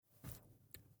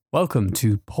Welcome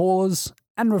to Pause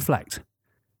and Reflect,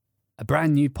 a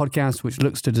brand new podcast which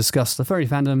looks to discuss the furry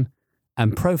fandom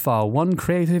and profile one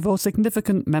creative or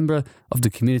significant member of the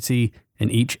community in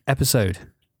each episode.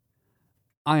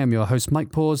 I am your host,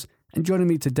 Mike Pause, and joining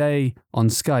me today on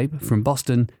Skype from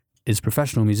Boston is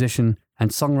professional musician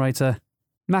and songwriter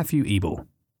Matthew Ebel.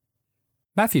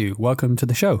 Matthew, welcome to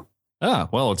the show.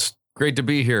 Well, it's great to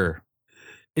be here.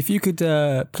 If you could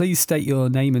please state your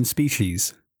name and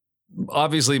species.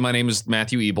 Obviously, my name is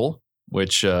Matthew Ebel,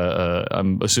 which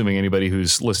I'm assuming anybody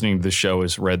who's listening to the show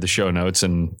has read the show notes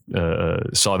and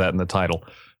saw that in the title.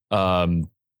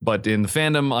 But in the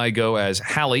fandom, I go as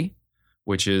Hallie,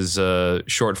 which is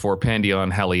short for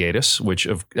Pandion haliatus, which,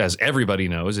 as everybody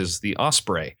knows, is the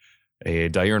osprey, a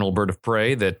diurnal bird of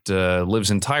prey that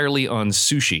lives entirely on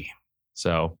sushi.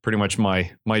 So pretty much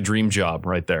my dream job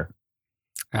right there.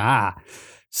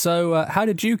 So how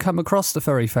did you come across the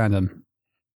furry fandom?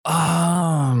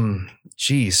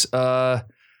 Geez.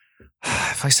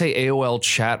 If I say AOL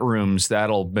chat rooms,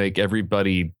 that'll make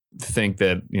everybody think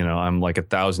that, I'm like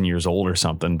 1,000 years old or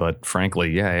something. But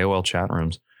frankly, yeah, AOL chat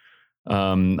rooms.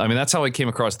 I mean, that's how I came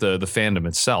across the fandom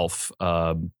itself.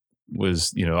 I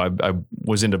was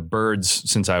into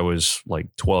birds since I was like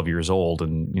 12 years old,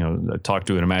 and I talked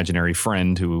to an imaginary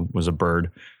friend who was a bird.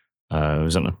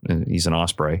 He's an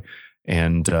osprey,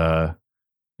 and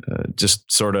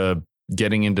just sort of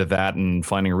getting into that and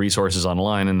finding resources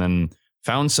online, and then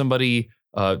found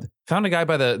a guy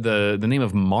by the name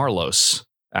of Marlos.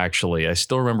 Actually, I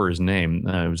still remember his name.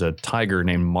 It was a tiger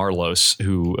named Marlos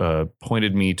who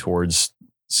pointed me towards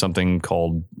something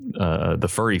called the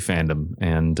furry fandom,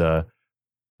 and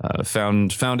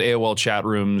found AOL chat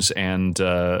rooms, and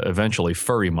eventually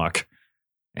Furry Muck,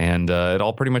 and it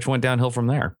all pretty much went downhill from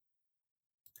there.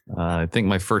 I think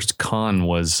my first con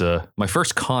was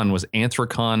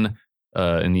Anthrocon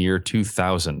in the year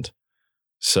 2000.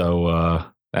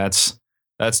 So that's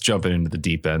jumping into the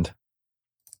deep end.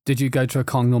 Did you go to a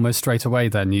con almost straight away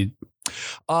then?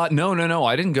 No.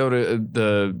 I didn't go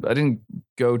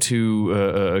to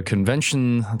a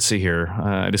convention. Let's see here.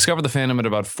 I discovered the fandom at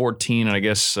about 14, and I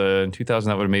guess in 2000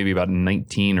 that would have maybe about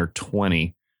 19 or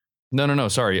 20. No.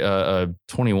 Sorry,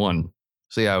 21.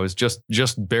 So yeah, I was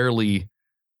just barely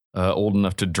old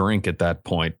enough to drink at that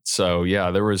point. So yeah,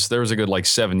 there was a good like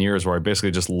 7 years where I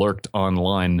basically just lurked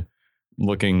online,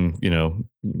 looking,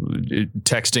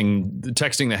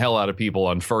 texting the hell out of people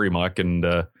on Furry Muck, and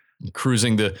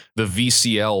cruising the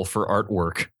VCL for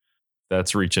artwork.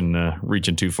 That's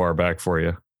reaching too far back for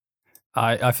you.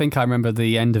 I think I remember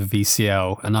the end of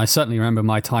VCL, and I certainly remember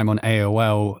my time on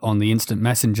AOL on the Instant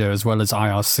Messenger, as well as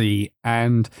IRC,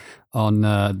 and on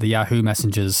the Yahoo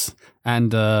Messengers,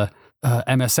 and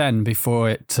MSN before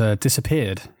it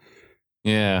disappeared.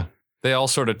 Yeah, they all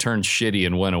sort of turned shitty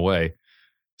and went away.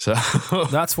 So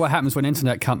that's what happens when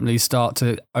internet companies start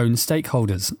to own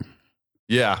stakeholders.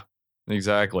 Yeah,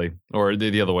 exactly. Or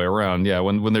the other way around. Yeah,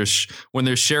 when there's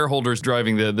shareholders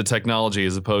driving the technology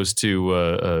as opposed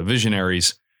to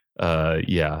visionaries,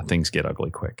 things get ugly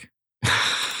quick.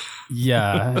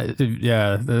 Yeah.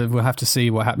 We'll have to see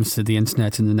what happens to the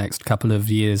internet in the next couple of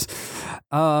years.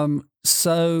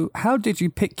 So how did you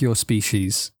pick your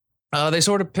species? They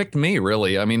sort of picked me,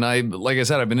 really. I mean, like I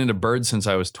said, I've been into birds since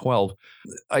I was 12.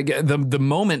 The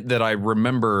moment that I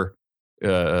remember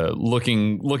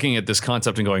looking at this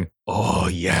concept and going, oh,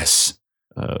 yes,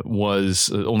 was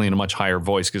only in a much higher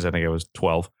voice because I think I was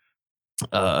 12.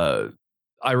 I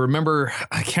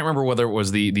can't remember whether it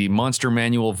was the Monster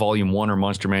Manual Volume 1 or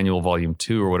Monster Manual Volume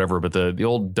 2 or whatever, but the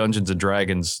old Dungeons and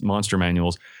Dragons monster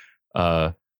manuals,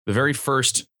 the very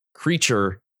first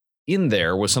creature in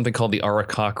there was something called the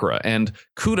Aarakocra, and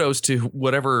kudos to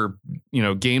whatever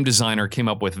game designer came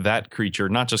up with that creature,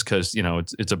 not just because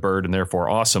it's a bird and therefore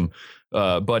awesome,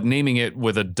 but naming it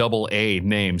with a double A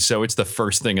name, so it's the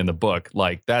first thing in the book.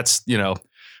 Like that's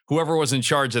whoever was in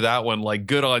charge of that one, like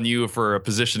good on you for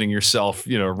positioning yourself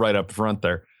right up front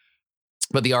there.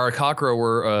 But the Aarakocra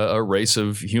were a race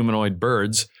of humanoid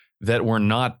birds that were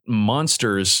not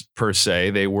monsters per se.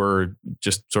 They were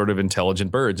just sort of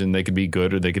intelligent birds, and they could be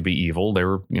good or they could be evil. They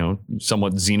were,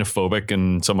 somewhat xenophobic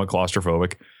and somewhat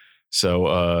claustrophobic. So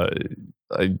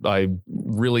I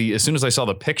really, as soon as I saw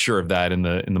the picture of that in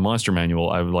the monster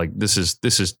manual, I was like, this is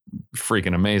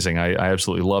freaking amazing. I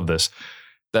absolutely love this.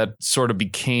 That sort of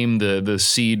became the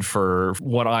seed for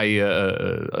what I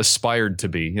aspired to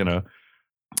be,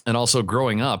 And also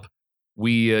growing up,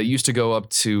 we used to go up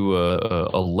to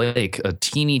a lake, a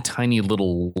teeny tiny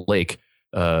little lake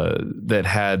that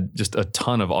had just a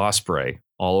ton of osprey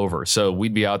all over. So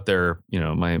we'd be out there,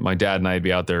 my dad and I'd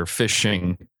be out there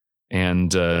fishing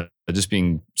and just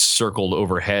being circled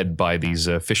overhead by these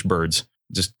fish birds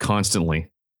just constantly,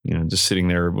 just sitting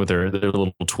there with their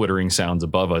little twittering sounds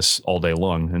above us all day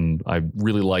long. And I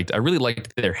really liked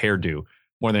their hairdo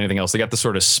more than anything else. They got the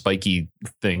sort of spiky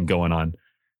thing going on.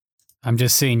 I'm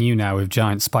just seeing you now with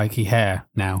giant spiky hair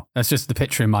now. That's just the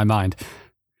picture in my mind.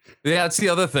 Yeah, that's the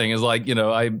other thing is like,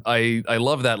 I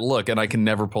love that look, and I can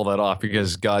never pull that off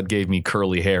because God gave me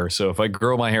curly hair. So if I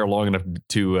grow my hair long enough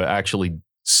to actually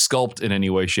sculpt in any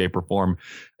way, shape, or form,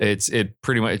 it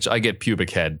pretty much, I get pubic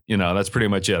head. That's pretty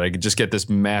much it. I could just get this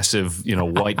massive,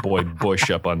 white boy bush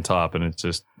up on top, and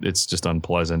it's just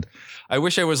unpleasant. I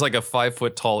wish I was like a 5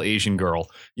 foot tall Asian girl,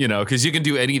 because you can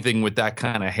do anything with that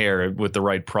kind of hair with the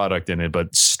right product in it.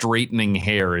 But straightening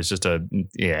hair is just I'd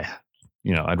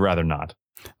rather not.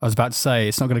 I was about to say,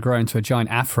 it's not going to grow into a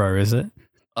giant afro, is it?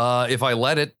 If I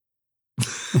let it.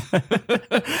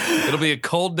 It'll be a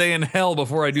cold day in hell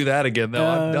before I do that again, though.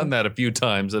 I've done that a few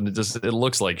times, and it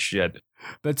looks like shit.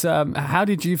 But how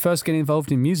did you first get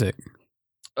involved in music?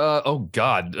 Oh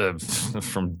God,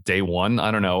 from day one.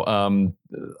 I don't know.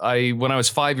 When I was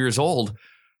 5 years old,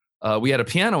 we had a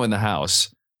piano in the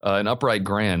house, an upright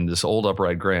grand, this old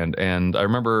upright grand, and I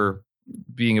remember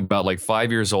being about like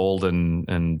 5 years old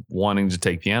and wanting to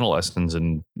take piano lessons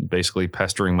and basically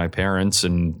pestering my parents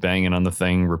and banging on the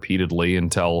thing repeatedly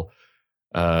until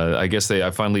I guess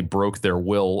I finally broke their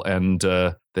will, and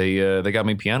they got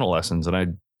me piano lessons, and I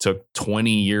took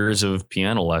 20 years of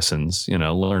piano lessons,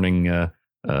 learning the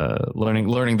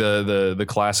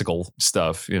classical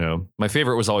stuff. My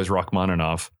favorite was always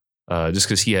Rachmaninoff. Just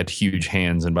because he had huge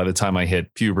hands, and by the time I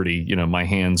hit puberty, my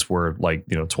hands were like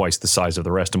twice the size of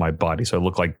the rest of my body, so I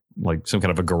looked like some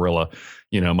kind of a gorilla.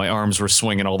 My arms were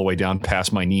swinging all the way down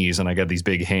past my knees, and I got these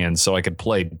big hands, so I could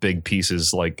play big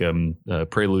pieces like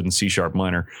Prelude in C sharp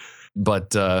minor.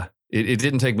 But it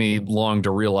didn't take me long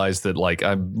to realize that like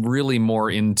I'm really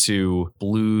more into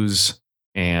blues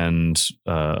and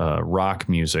rock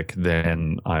music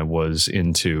than I was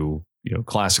into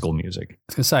classical music. I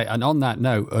was going to say, and on that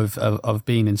note of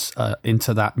being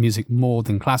into that music more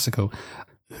than classical,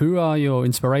 who are your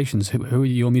inspirations? Who are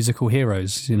your musical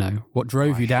heroes? What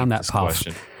drove you down that path?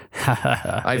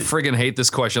 I friggin' hate this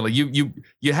question. Like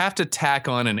you have to tack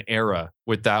on an era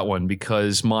with that one,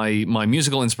 because my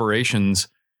musical inspirations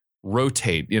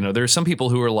rotate. There's some people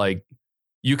who are like,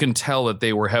 you can tell that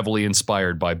they were heavily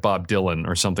inspired by Bob Dylan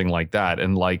or something like that.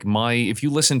 And like if you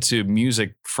listen to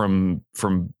music from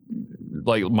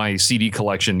like my CD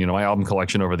collection, my album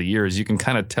collection over the years, you can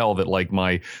kind of tell that like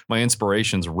my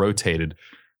inspirations rotated.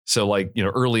 So like,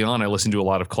 early on I listened to a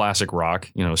lot of classic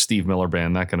rock, Steve Miller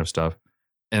Band, that kind of stuff.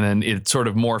 And then it sort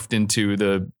of morphed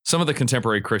into some of the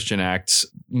contemporary Christian acts,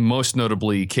 most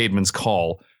notably Caedmon's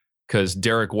Call, because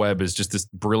Derek Webb is just this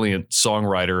brilliant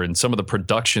songwriter, and some of the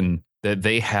production that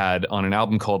they had on an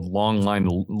album called Long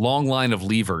Line of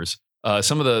Levers.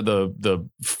 Some of the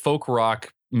folk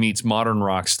rock meets modern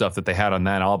rock stuff that they had on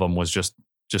that album was just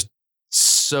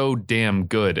so damn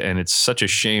good. And it's such a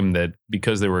shame that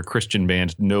because they were a Christian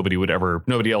band,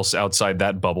 nobody else outside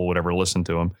that bubble would ever listen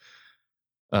to them.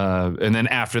 And then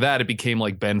after that, it became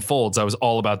like Ben Folds. I was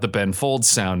all about the Ben Folds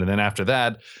sound. And then after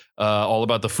that, all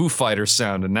about the Foo Fighters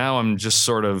sound. And now I'm just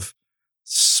sort of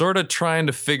trying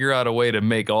to figure out a way to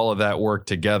make all of that work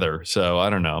together. So I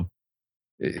don't know.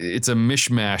 It's a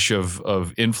mishmash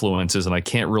of influences, and I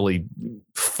can't really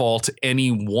fault any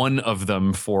one of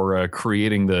them for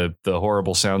creating the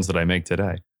horrible sounds that I make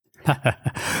today.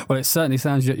 Well, it certainly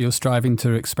sounds that you're striving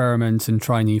to experiment and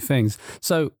try new things.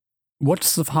 So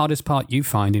what's the hardest part you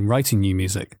find in writing new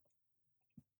music?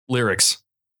 Lyrics.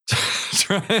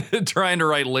 Trying to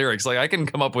write lyrics. Like I can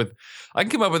come up with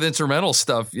instrumental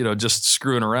stuff, just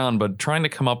screwing around, but trying to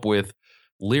come up with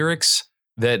lyrics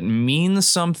that mean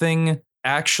something,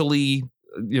 actually,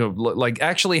 like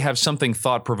actually have something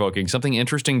thought-provoking, something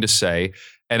interesting to say,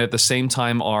 and at the same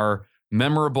time are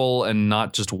memorable and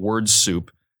not just word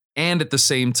soup, and at the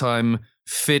same time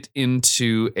fit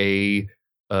into a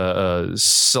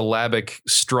syllabic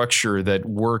structure that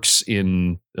works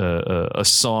in a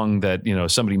song that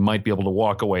somebody might be able to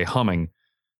walk away humming.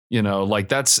 Like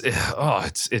that's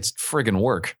it's friggin'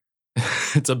 work.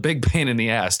 It's a big pain in the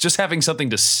ass. Just having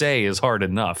something to say is hard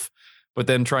enough, but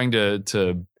then trying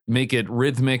to make it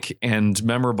rhythmic and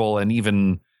memorable and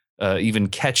even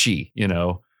catchy,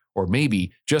 or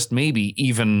maybe just maybe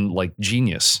even like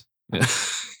genius.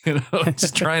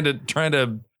 Just trying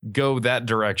to go that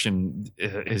direction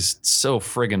is so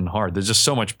friggin' hard. There's just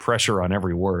so much pressure on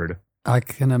every word. I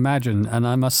can imagine, and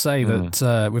I must say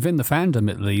that within the fandom,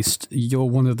 at least, you're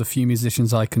one of the few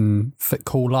musicians I can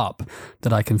call up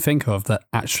that I can think of that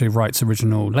actually writes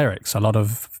original lyrics. A lot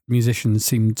of musicians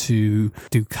seem to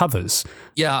do covers.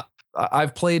 Yeah,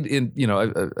 I've played in,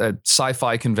 at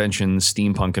sci-fi conventions,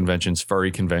 steampunk conventions,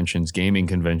 furry conventions, gaming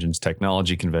conventions,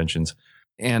 technology conventions.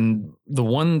 And the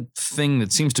one thing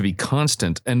that seems to be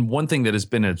constant, and one thing that has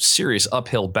been a serious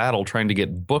uphill battle trying to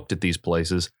get booked at these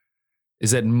places,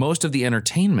 is that most of the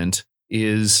entertainment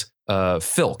is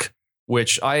filk,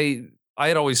 which I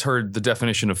had always heard the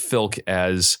definition of filk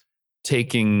as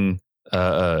taking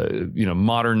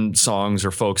modern songs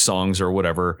or folk songs or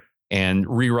whatever and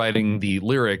rewriting the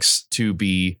lyrics to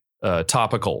be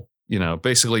topical.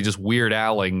 Basically just Weird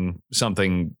Al-ing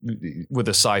something with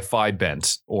a sci-fi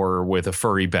bent or with a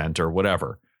furry bent or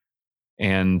whatever.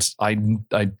 And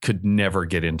I could never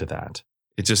get into that.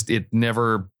 It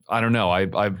never. I don't know.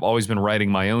 I've always been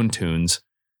writing my own tunes.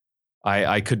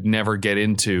 I could never get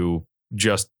into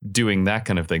just doing that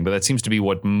kind of thing. But that seems to be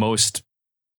what most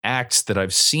acts that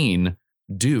I've seen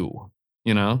do,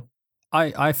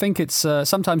 I think it's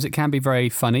sometimes it can be very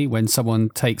funny when someone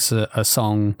takes a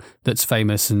song that's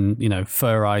famous and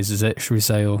furrizes it, should we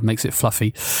say, or makes it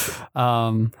fluffy.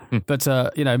 But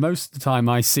most of the time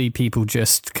I see people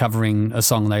just covering a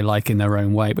song they like in their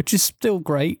own way, which is still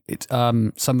great.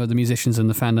 Some of the musicians in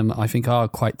the fandom I think are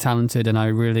quite talented, and I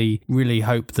really, really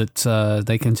hope that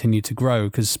they continue to grow,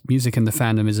 because music in the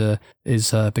fandom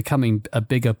is becoming a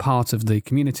bigger part of the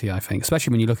community. I think,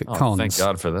 especially when you look at cons. Thank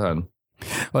God for that.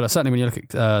 Well, certainly when you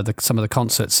look at some of the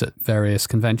concerts at various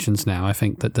conventions now, I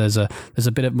think that there's a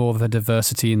bit of more of a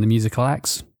diversity in the musical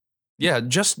acts. Yeah,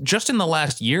 just in the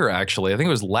last year, actually, I think it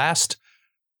was last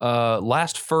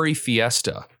Furry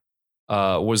Fiesta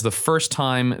was the first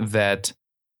time that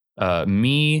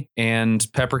me and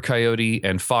Pepper Coyote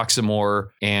and Foxamore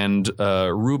and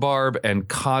Rhubarb and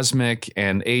Cosmic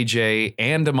and AJ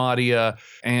and Amadia,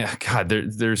 and God,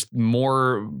 there's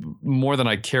more than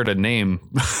I care to name,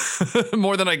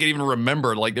 more than I can even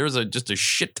remember. Like there's just a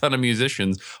shit ton of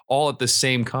musicians all at the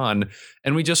same con,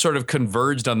 and we just sort of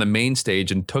converged on the main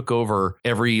stage and took over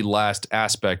every last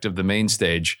aspect of the main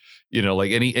stage.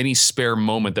 Like any spare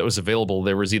moment that was available,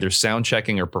 there was either sound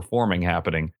checking or performing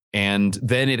happening. And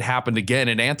then it happened again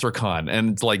at Anthrocon.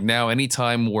 And it's like now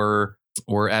anytime we're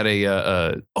at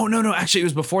actually it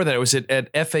was before that. It was at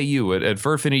FAU at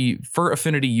Fur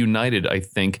Affinity United, I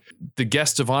think. The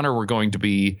guests of honor were going to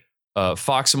be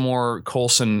Foxamore,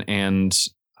 Coulson, and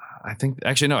I think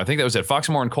that was at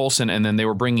Foxamore and Coulson, and then they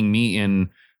were bringing me in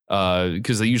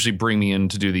because they usually bring me in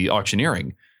to do the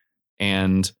auctioneering.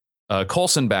 And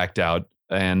Coulson backed out,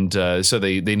 and so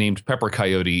they named Pepper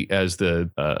Coyote as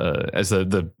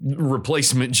the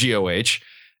replacement GOH,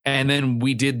 and then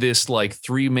we did this like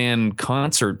 3-man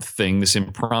concert thing, this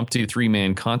impromptu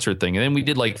 3-man concert thing, and then we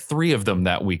did like 3 of them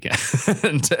that weekend,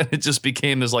 and it just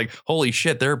became this like, holy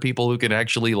shit, there are people who can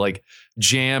actually like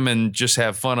jam and just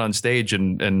have fun on stage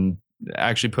and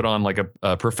actually put on like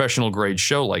a professional grade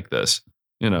show like this,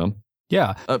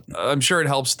 Yeah, I'm sure it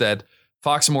helps that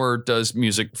Foxamore does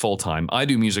music full time. I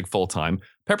do music full time.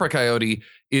 Pepper Coyote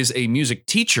is a music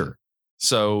teacher,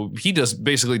 so he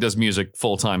basically does music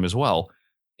full time as well.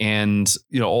 And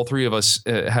all 3 of us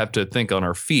have to think on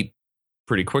our feet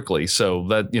pretty quickly. So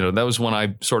that that was when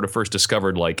I sort of first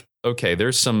discovered, like, okay,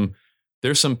 there's some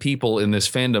people in this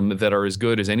fandom that are as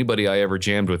good as anybody I ever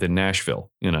jammed with in Nashville.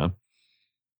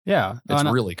 Yeah, it's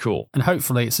really cool. And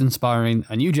hopefully it's inspiring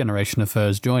a new generation of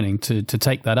furs joining to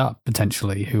take that up,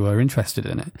 potentially, who are interested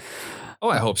in it. Oh,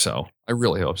 I hope so. I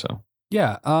really hope so.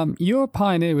 Yeah, you're a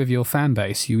pioneer with your fan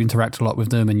base. You interact a lot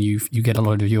with them, and you get a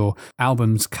lot of your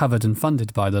albums covered and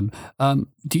funded by them.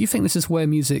 Do you think this is where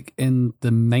music in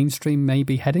the mainstream may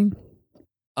be heading?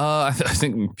 I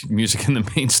think music in the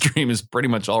mainstream is pretty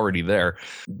much already there.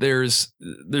 There's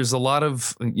a lot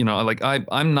of, like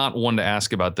I'm not one to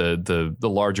ask about the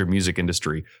larger music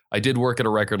industry. I did work at a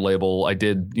record label. I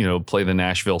did, play the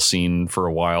Nashville scene for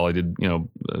a while. I did,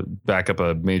 back up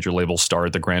a major label star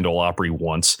at the Grand Ole Opry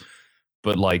once.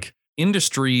 But like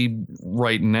industry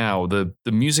right now, the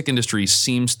music industry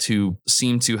seems to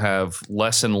have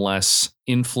less and less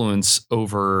influence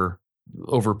over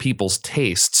people's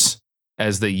tastes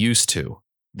as they used to.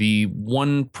 The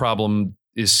one problem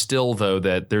is still, though,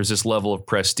 that there's this level of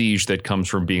prestige that comes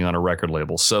from being on a record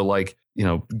label. So like,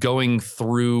 going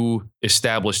through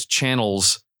established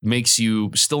channels makes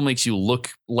you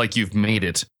look like you've made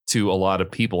it to a lot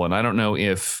of people. And I don't know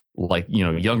if like,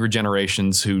 younger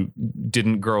generations who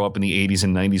didn't grow up in the 80s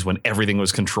and 90s when everything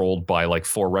was controlled by like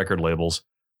 4 record labels,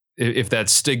 if that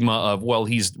stigma of, well,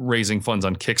 he's raising funds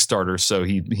on Kickstarter, so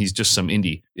he's just some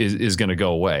indie is going to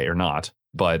go away or not.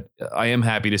 But I am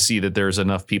happy to see that there's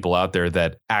enough people out there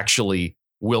that actually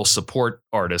will support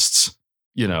artists,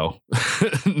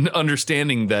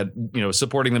 understanding that,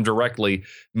 supporting them directly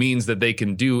means that they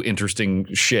can do interesting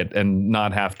shit and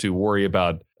not have to worry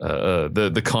about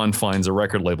the confines a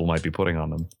record label might be putting on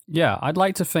them. Yeah, I'd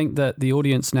like to think that the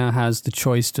audience now has the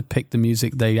choice to pick the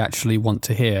music they actually want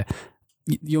to hear.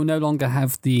 You'll no longer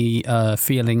have the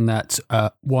feeling that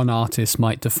one artist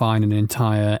might define an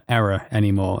entire era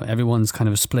anymore. Everyone's kind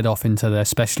of split off into their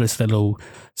specialist little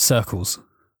circles.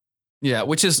 Yeah,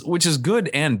 which is good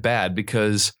and bad,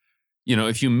 because,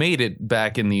 if you made it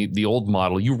back in the old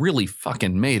model, you really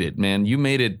fucking made it, man. You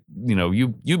made it,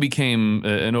 you became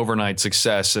an overnight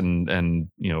success and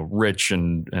rich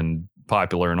and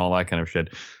popular and all that kind of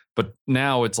shit. But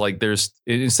now it's like there's,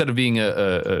 instead of being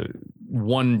a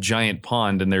one giant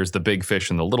pond and there's the big fish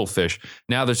and the little fish,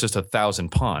 now there's just 1,000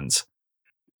 ponds.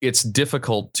 It's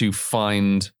difficult to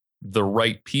find the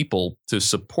right people to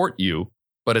support you,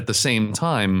 but at the same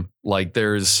time, like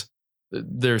there's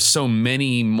so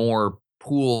many more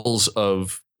pools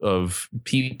of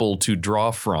people to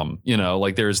draw from,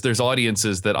 like there's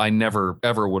audiences that I never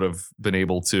ever would have been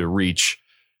able to reach,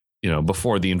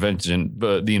 before the invention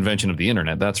of the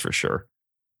internet. That's for sure.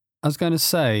 I was going to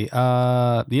say,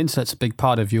 the internet's a big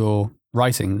part of your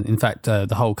writing. In fact, the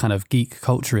whole kind of geek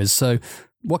culture is. So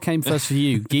what came first for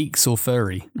you, geeks or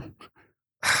furry?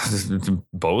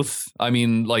 Both. I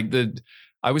mean, like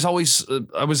I was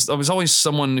always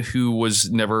someone who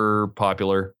was never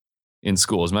popular in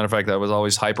school. As a matter of fact, I was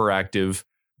always hyperactive,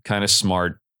 kind of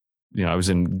smart. I was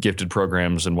in gifted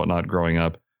programs and whatnot growing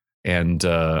up. And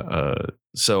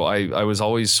so I was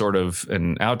always sort of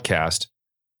an outcast.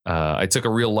 I took a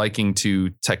real liking to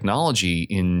technology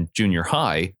in junior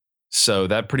high, so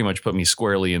that pretty much put me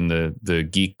squarely in the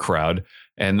geek crowd.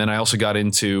 And then I also got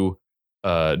into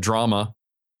drama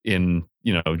in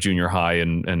junior high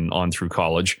and on through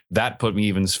college. That put me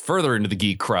even further into the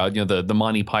geek crowd. The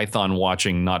Monty Python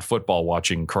watching, not football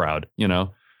watching crowd.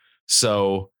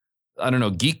 So I don't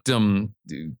know, geekdom.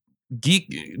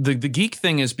 The geek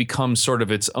thing has become sort of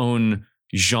its own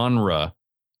genre,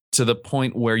 to the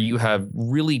point where you have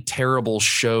really terrible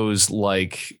shows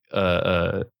like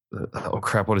oh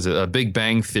crap, what is it? Big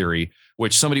Bang Theory,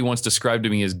 which somebody once described to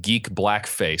me as geek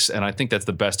blackface, and I think that's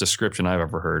the best description I've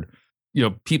ever heard.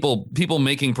 People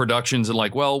making productions and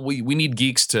like, well, we need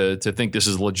geeks to think this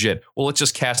is legit. Well, let's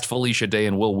just cast Felicia Day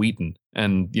and Will Wheaton,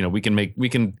 and we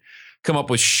can come up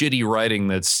with shitty writing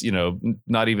that's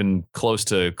not even close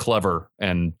to clever,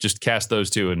 and just cast those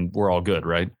two and we're all good,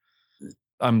 right?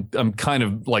 I'm kind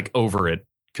of like over it,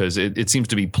 because it seems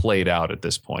to be played out at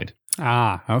this point.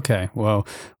 Ah, okay. Well,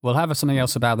 we'll have something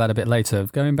else about that a bit later.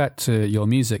 Going back to your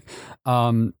music,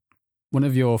 one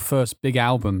of your first big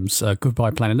albums, Goodbye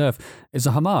Planet Earth, is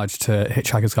a homage to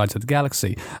Hitchhiker's Guide to the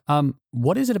Galaxy.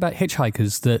 What is it about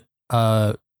Hitchhikers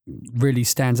that really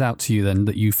stands out to you then,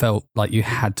 that you felt like you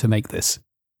had to make this?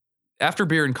 After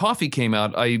Beer and Coffee came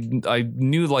out, I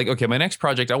knew, like, okay, my next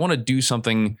project, I want to do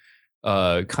something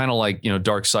kind of like,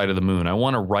 Dark Side of the Moon. I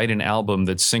want to write an album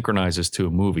that synchronizes to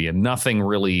a movie, and nothing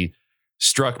really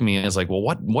struck me as like, well,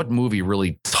 what movie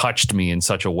really touched me in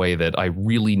such a way that I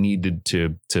really needed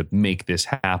to make this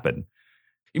happen.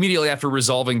 Immediately after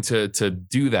resolving to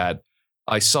do that,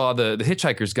 I saw the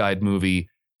Hitchhiker's Guide movie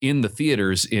in the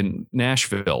theaters in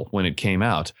Nashville when it came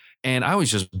out, and I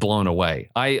was just blown away.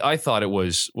 I thought it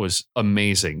was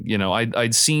amazing.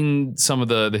 I'd seen some of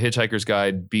the Hitchhiker's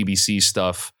Guide BBC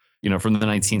stuff, from the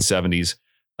 1970s.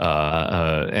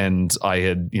 And I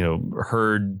had,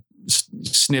 heard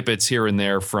snippets here and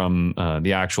there from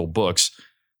the actual books,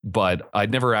 but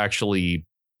I'd never actually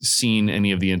seen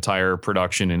any of the entire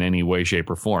production in any way, shape,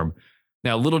 or form.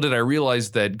 Now, little did I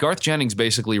realize that Garth Jennings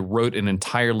basically wrote an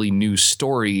entirely new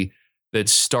story that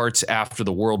starts after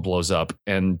the world blows up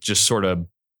and just sort of,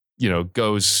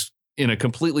 goes in a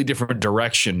completely different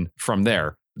direction from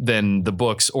there than the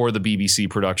books or the BBC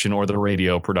production or the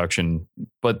radio production.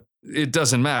 But it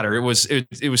doesn't matter. It was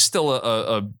still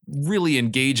a really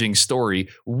engaging story,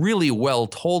 really well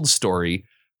told story.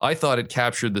 I thought it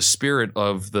captured the spirit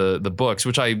of the books,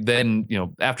 which I then,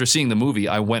 after seeing the movie,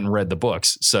 I went and read the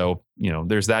books. So,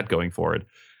 there's that going for it.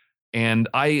 And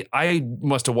I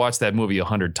must have watched that movie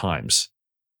 100 times.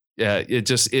 Yeah, it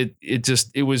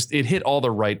hit all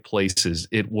the right places.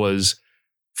 It was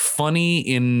funny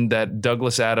in that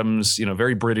Douglas Adams,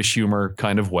 very British humor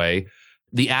kind of way.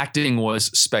 The acting was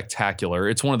spectacular.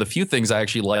 It's one of the few things I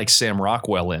actually like Sam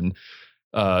Rockwell in,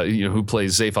 who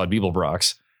plays Zaphod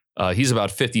Beeblebrox. He's about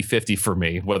 50-50 for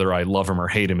me, whether I love him or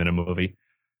hate him in a movie.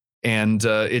 And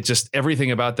it just,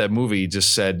 everything about that movie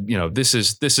just said, this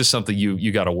is something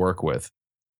you got to work with.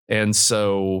 And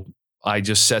so I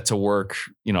just set to work.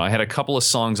 I had a couple of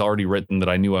songs already written that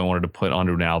I knew I wanted to put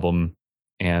onto an album,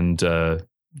 and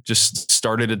just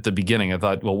started at the beginning. I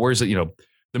thought, well, where's it?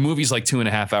 The movie's like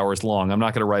 2.5 hours long. I'm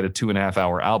not going to write a 2.5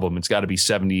 hour album. It's got to be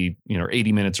 70,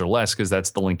 80 minutes or less, because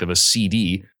that's the length of a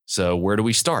CD. So where do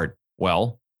we start?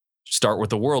 Well, start with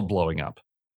the world blowing up.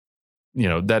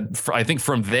 I think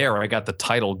from there I got the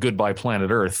title Goodbye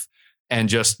Planet Earth, and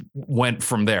just went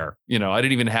from there. I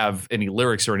didn't even have any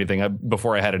lyrics or anything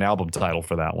before I had an album title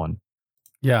for that one.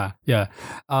 Yeah.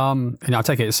 And I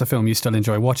take it it's a film you still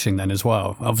enjoy watching then as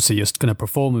well. Obviously, you're going to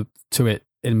perform to it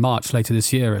in March later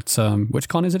this year. It's which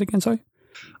con is it again? Sorry.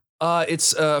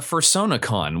 It's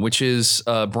FursonaCon, which is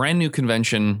a brand new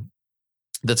convention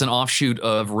that's an offshoot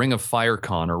of Ring of Fire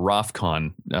Con, or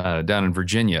ROFCon, down in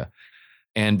Virginia.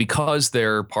 And because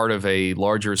they're part of a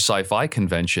larger sci-fi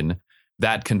convention,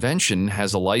 that convention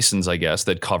has a license, I guess,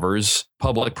 that covers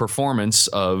public performance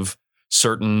of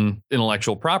certain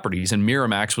intellectual properties, and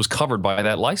Miramax was covered by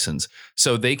that license.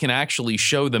 So they can actually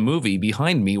show the movie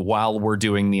behind me while we're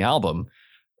doing the album.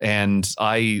 And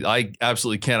I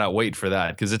absolutely cannot wait for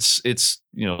that, because it's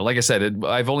like I said,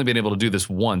 I've only been able to do this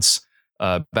once,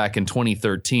 back in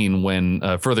 2013 when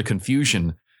Further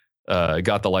Confusion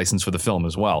got the license for the film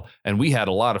as well. And we had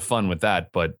a lot of fun with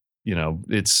that, but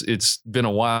it's been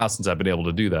a while since I've been able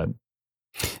to do that.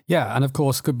 Yeah, and of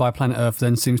course, Goodbye Planet Earth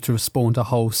then seems to have spawned a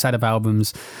whole set of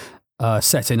albums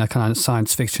set in a kind of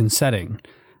science fiction setting.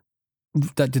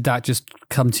 Did that just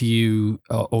come to you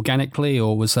organically,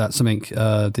 or was that something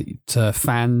that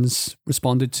fans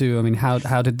responded to? I mean,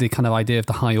 how did the kind of idea of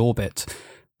the high orbit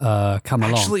come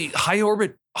along? Actually, high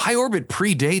orbit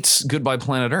predates Goodbye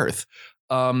Planet Earth.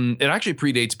 It actually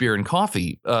predates Beer and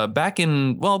Coffee. Back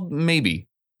in, well, maybe.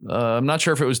 I'm not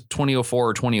sure if it was 2004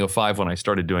 or 2005 when I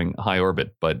started doing High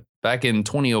Orbit, but back in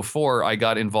 2004, I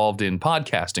got involved in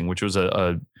podcasting, which was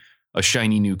a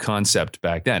shiny new concept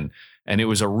back then. And it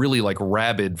was a really like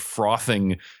rabid,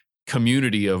 frothing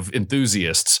community of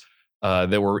enthusiasts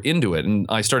that were into it. And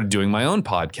I started doing my own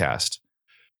podcast.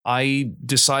 I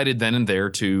decided then and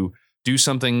there to do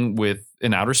something with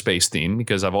an outer space theme,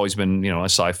 because I've always been, a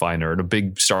sci-fi nerd, a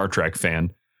big Star Trek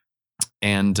fan.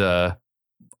 And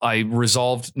I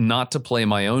resolved not to play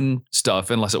my own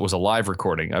stuff unless it was a live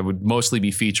recording. I would mostly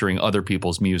be featuring other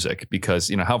people's music, because,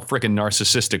 how freaking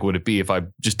narcissistic would it be if I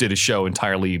just did a show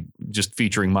entirely just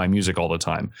featuring my music all the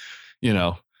time?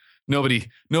 Nobody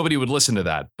would listen to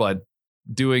that. But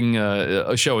doing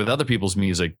a show with other people's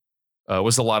music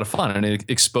was a lot of fun, and it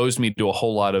exposed me to a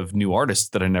whole lot of new artists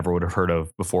that I never would have heard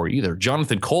of before either.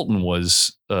 Jonathan Colton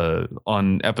was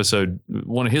on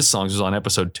one of his songs was on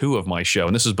episode 2 of my show,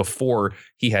 and this is before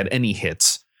he had any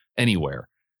hits anywhere.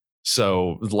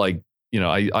 So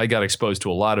I got exposed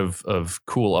to a lot of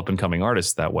cool up and coming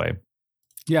artists that way.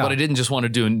 Yeah, but I didn't just want to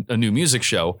do a new music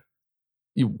show.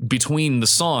 Between the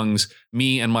songs,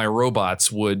 me and my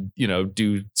robots would,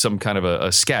 do some kind of a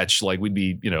sketch. Like we'd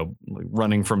be,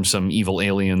 running from some evil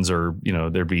aliens, or,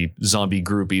 there'd be zombie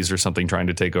groupies or something trying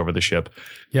to take over the ship.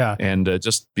 Yeah. And it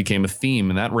just became a theme.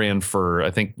 And that ran for,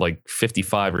 I think, like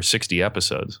 55 or 60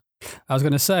 episodes. I was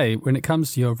going to say, when it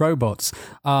comes to your robots,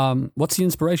 what's the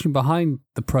inspiration behind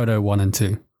the Proto 1 and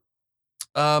 2?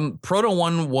 Proto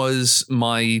 1 was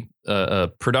my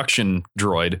production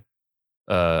droid.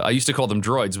 I used to call them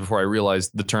droids before I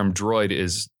realized the term droid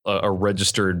is a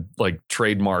registered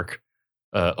trademark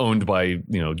owned by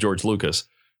George Lucas.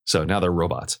 So now they're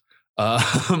robots.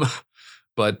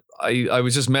 But I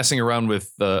was just messing around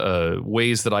with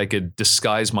ways that I could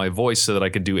disguise my voice so that I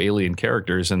could do alien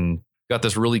characters, and got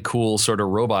this really cool sort of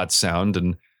robot sound,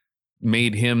 and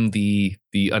made him the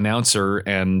announcer,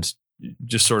 and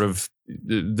just sort of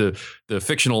the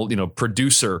fictional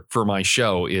producer for my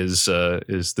show is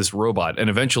this robot. And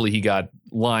eventually he got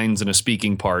lines and a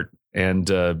speaking part, and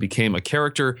became a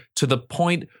character to the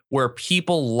point where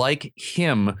people like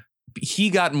him. He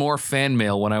got more fan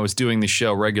mail when I was doing the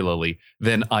show regularly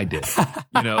than I did.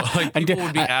 People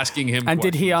would be asking him. And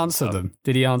did he answer them?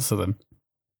 Did he answer them?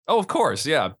 Oh, of course,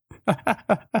 yeah.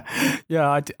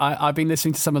 Yeah, I've been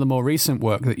listening to some of the more recent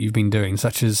work that you've been doing,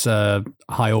 such as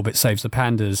High Orbit Saves the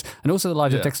Pandas, and also the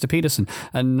lives of Dexter Peterson.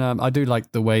 And I do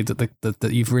like the way that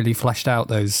that you've really fleshed out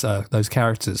those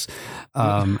characters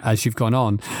as you've gone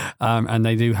on, and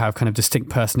they do have kind of distinct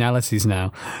personalities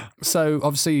now. So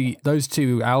obviously, those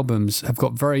two albums have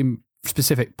got very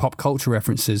specific pop culture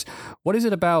references. What is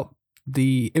it about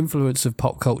the influence of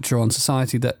pop culture on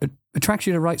society that attracts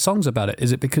you to write songs about it?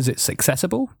 Is it because it's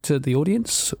accessible to the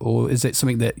audience, or is it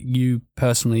something that you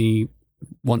personally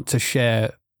want to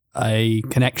share a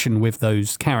connection with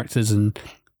those characters and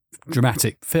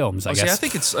dramatic films? I guess.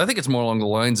 I think it's more along the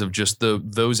lines of just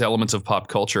those elements of pop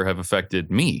culture have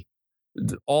affected me.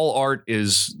 All art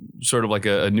is sort of like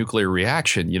a nuclear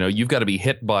reaction. You know, you've got to be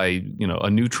hit by, you know, a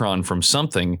neutron from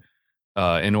something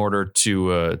in order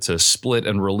to split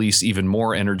and release even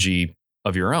more energy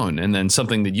of your own, and then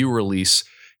something that you release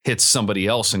hits somebody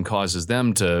else and causes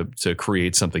them to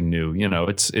create something new. You know,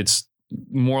 it's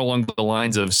more along the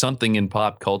lines of something in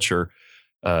pop culture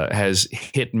has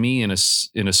hit me in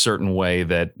a certain way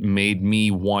that made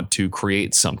me want to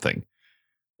create something.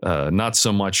 Not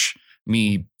so much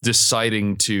me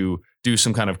deciding to do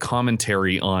some kind of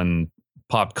commentary on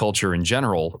pop culture in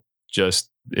general. Just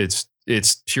it's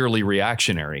purely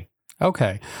reactionary.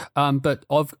 Okay. But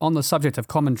on the subject of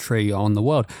commentary on the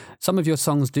world, some of your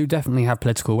songs do definitely have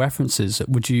political references.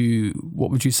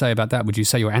 What would you say about that? Would you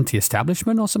say you're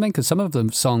anti-establishment or something? Because some of the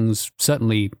songs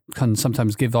certainly can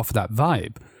sometimes give off that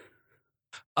vibe.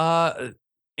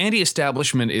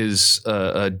 Anti-establishment is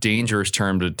a dangerous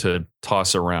term to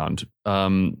toss around.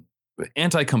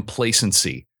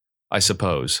 Anti-complacency, I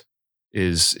suppose,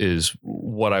 is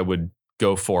what I would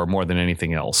go for more than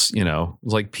anything else. You know,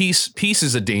 like peace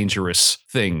is a dangerous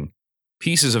thing.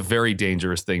 Peace is a very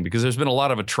dangerous thing because there's been a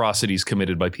lot of atrocities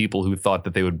committed by people who thought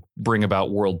that they would bring about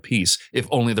world peace if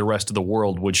only the rest of the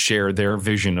world would share their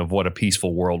vision of what a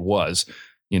peaceful world was.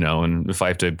 You know, and if I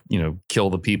have to, you know,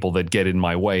 kill the people that get in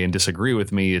my way and disagree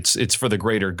with me, it's for the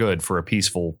greater good, for a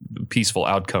peaceful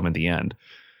outcome in the end.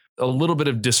 A little bit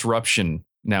of disruption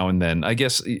now and then, I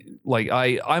guess. Like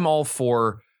I'm all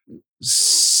for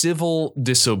civil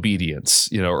disobedience,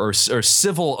 you know, or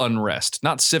civil unrest,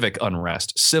 not civic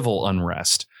unrest, civil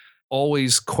unrest.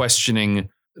 Always questioning,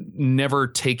 never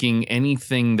taking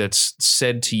anything that's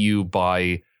said to you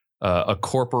by a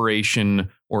corporation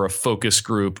or a focus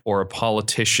group or a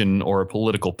politician or a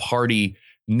political party,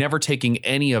 never taking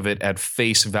any of it at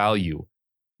face value,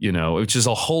 you know, which is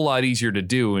a whole lot easier to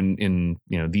do in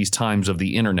you know, these times of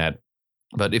the internet.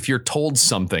 But if you're told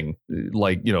something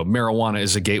like, you know, marijuana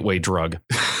is a gateway drug,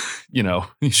 you know,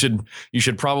 you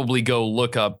should probably go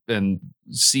look up and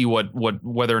see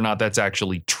whether or not that's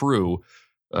actually true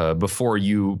before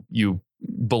you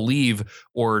believe,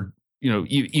 or, you know,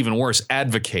 even worse,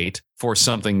 advocate for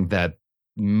something that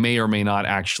may or may not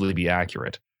actually be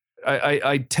accurate.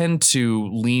 I tend to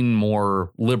lean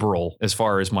more liberal as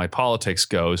far as my politics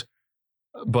goes,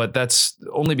 but that's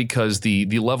only because the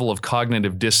level of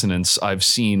cognitive dissonance I've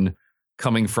seen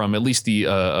coming from at least the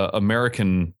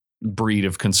American breed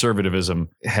of conservatism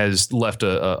has left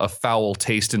a foul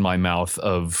taste in my mouth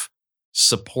of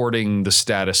supporting the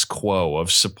status quo,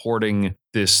 of supporting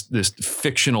this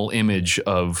fictional image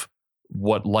of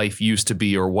what life used to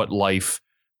be or what life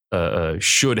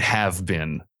should have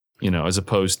been, you know, as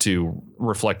opposed to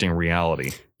reflecting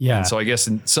reality. Yeah. And so I guess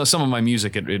some of my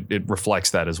music, it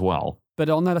reflects that as well. But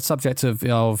on that subject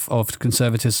of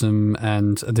conservatism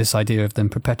and this idea of them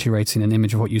perpetuating an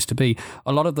image of what used to be,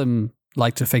 a lot of them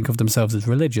like to think of themselves as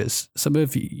religious. Some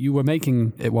of you were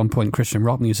making at one point Christian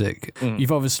rock music.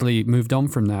 You've obviously moved on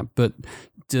from that, but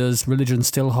does religion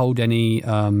still hold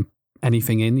anything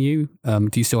in you? Do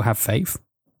you still have faith?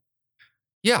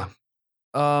 Yeah.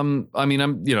 I mean,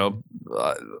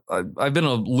 I've been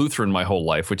a Lutheran my whole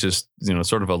life, which is, you know,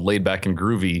 sort of a laid back and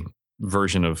groovy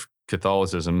version of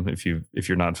Catholicism. If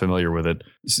you're not familiar with it,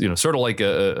 it's, you know, sort of like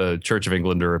a Church of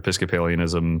England or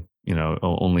Episcopalianism, you know,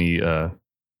 only,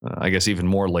 I guess even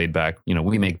more laid back. You know,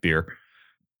 we make beer.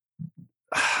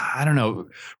 I don't know.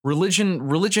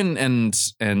 Religion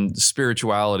and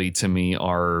spirituality to me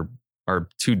are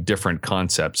two different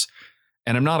concepts.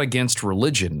 And I'm not against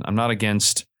religion. I'm not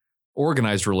against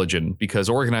organized religion, because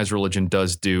organized religion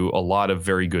does do a lot of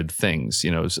very good things.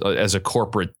 You know, as a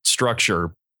corporate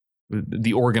structure,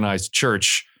 the organized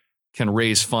church can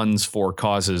raise funds for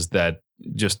causes that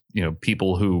just, you know,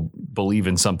 people who believe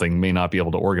in something may not be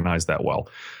able to organize that well.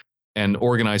 And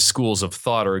organized schools of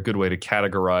thought are a good way to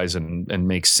categorize and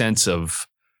make sense of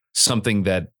something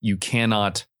that you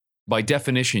cannot, by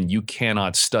definition, you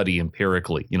cannot study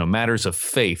empirically. You know, matters of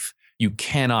faith, you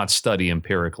cannot study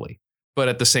empirically. But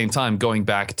at the same time, going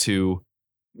back to,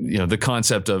 you know, the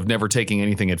concept of never taking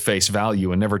anything at face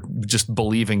value and never just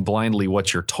believing blindly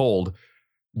what you're told,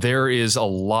 there is a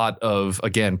lot of,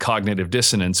 again, cognitive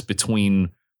dissonance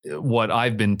between what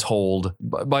I've been told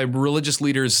by religious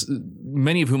leaders,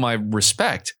 many of whom I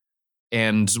respect,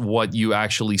 and what you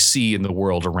actually see in the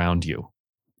world around you.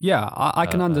 Yeah, I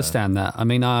can understand that. I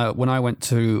mean, when I went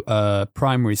to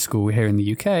primary school here in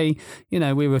the UK,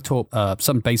 we were taught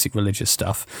some basic religious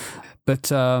stuff.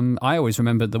 But I always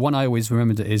remember, the one I always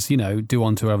remembered is, do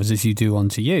unto others as you do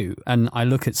unto you. And I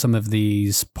look at some of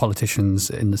these politicians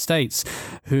in the States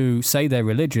who say they're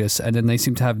religious, and then they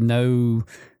seem to have no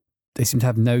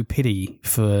pity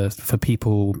for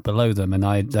people below them.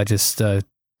 And that just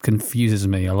confuses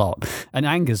me a lot and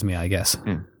angers me, I guess.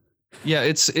 Yeah,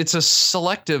 it's a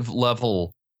selective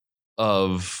level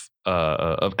of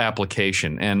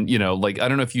application. And, I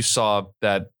don't know if you saw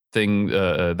that thing,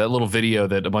 that little video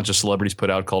that a bunch of celebrities put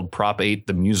out called Prop 8,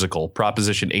 the musical.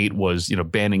 Proposition 8 was,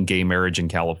 banning gay marriage in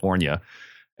California.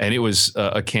 And it was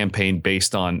a campaign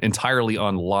based entirely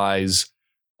on lies,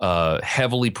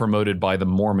 heavily promoted by the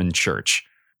Mormon Church.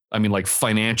 I mean, like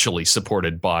financially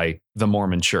supported by the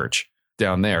Mormon Church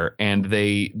down there. And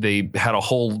they had a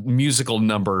whole musical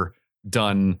number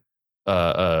done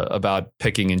about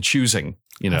picking and choosing.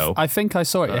 I think I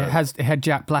saw it. It had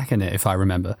Jack Black in it, if I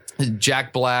remember.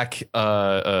 Jack Black,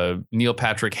 Neil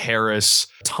Patrick Harris,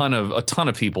 a ton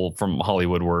of people from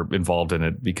Hollywood were involved in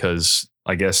it because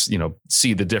I guess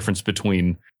see the difference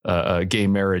between gay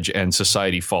marriage and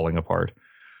society falling apart.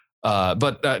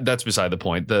 But that's beside the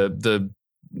point.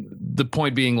 The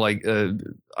point being, like,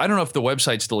 I don't know if the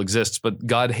website still exists, but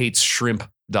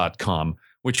GodHatesShrimp.com,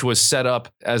 which was set up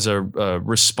as a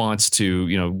response to,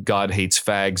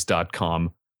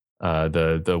 GodHatesFags.com,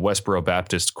 the Westboro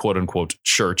Baptist quote unquote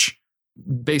church.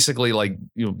 Basically, like,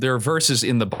 there are verses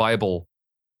in the Bible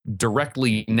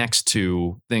directly next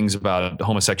to things about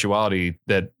homosexuality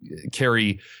that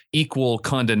carry equal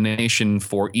condemnation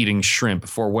for eating shrimp,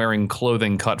 for wearing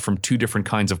clothing cut from two different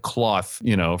kinds of cloth,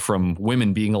 from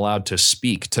women being allowed to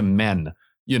speak to men,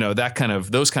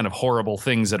 those kind of horrible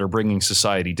things that are bringing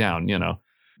society down.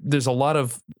 There's a lot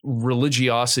of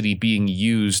religiosity being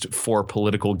used for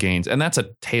political gains, and that's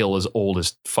a tale as old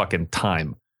as fucking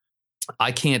time.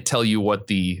 I can't tell you what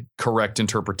the correct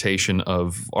interpretation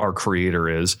of our Creator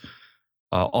is.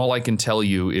 All I can tell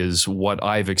you is what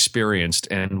I've experienced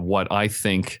and what I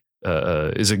think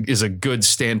is a good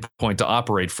standpoint to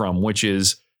operate from, which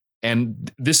is,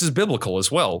 and this is biblical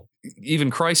as well. Even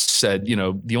Christ said,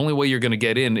 the only way you're going to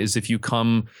get in is if you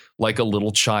come like a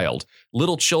little child.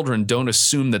 Little children don't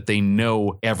assume that they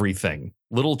know everything.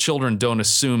 Little children don't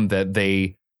assume that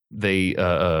they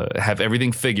have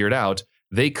everything figured out.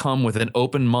 They come with an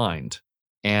open mind.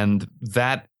 And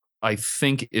that, I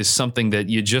think, is something that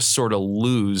you just sort of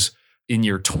lose in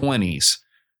your 20s,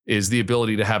 is the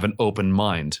ability to have an open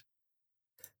mind.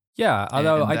 Yeah,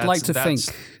 although I'd like to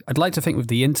think with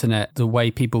the internet, the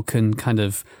way people can kind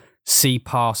of see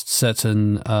past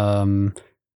certain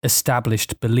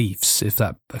established beliefs, if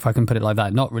I can put it like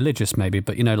that, not religious maybe,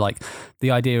 but like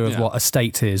the idea of what a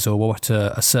state is, or what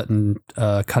a certain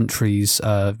country's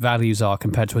values are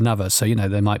compared to another. So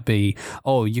there might be,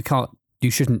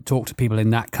 you shouldn't talk to people in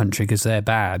that country because they're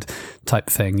bad, type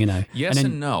thing. Yes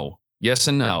and no. Yes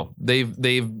and no.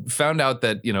 They've found out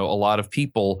that a lot of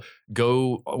people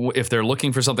go, if they're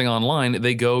looking for something online,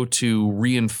 they go to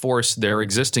reinforce their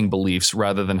existing beliefs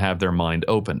rather than have their mind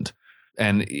opened.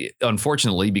 And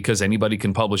unfortunately, because anybody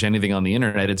can publish anything on the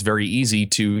internet, it's very easy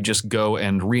to just go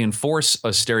and reinforce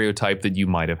a stereotype that you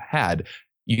might have had.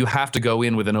 You have to go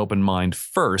in with an open mind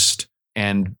first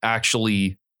and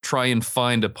actually try and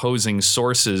find opposing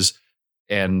sources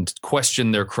and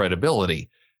question their credibility.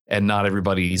 And not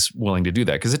everybody's willing to do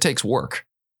that because it takes work,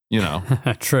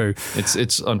 True.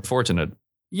 It's unfortunate.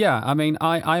 Yeah, I mean,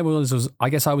 I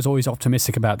guess I was always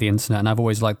optimistic about the internet, and I've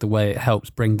always liked the way it helps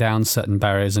bring down certain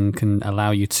barriers and can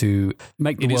allow you to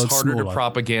make the world smaller. It is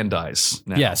harder to propagandize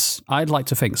now. Yes, I'd like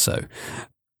to think so.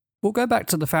 We'll go back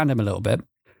to the fandom a little bit.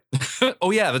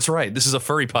 Oh, yeah, that's right. This is a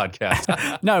furry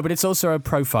podcast. No, but it's also a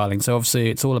profiling, so obviously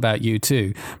it's all about you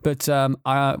too. But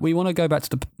we want to go back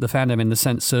to the fandom in the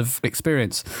sense of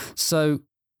experience. So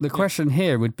the question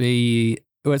here would be,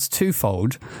 well, it's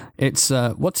twofold. It's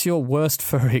what's your worst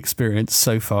furry experience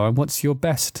so far, and what's your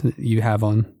best that you have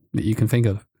on that you can think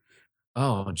of?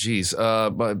 Oh, geez.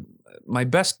 My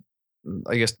best,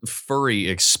 I guess, furry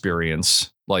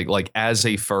experience, like as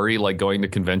a furry, like going to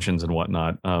conventions and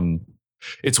whatnot.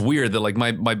 It's weird that like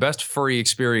my best furry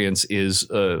experience is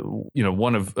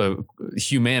one of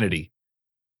humanity,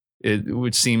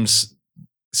 which seems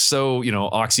so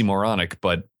oxymoronic,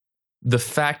 but the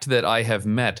fact that I have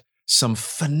met some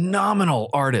phenomenal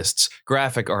artists,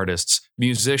 graphic artists,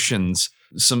 musicians,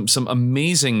 some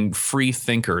amazing free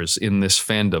thinkers in this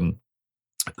fandom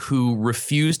who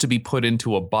refuse to be put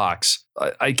into a box.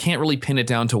 I can't really pin it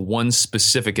down to one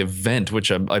specific event,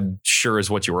 which I'm sure is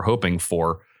what you were hoping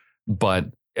for. But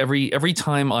every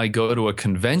time I go to a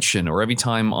convention or every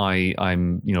time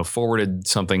I'm forwarded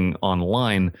something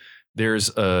online, there's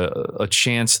a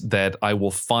chance that I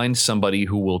will find somebody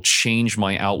who will change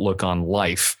my outlook on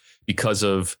life because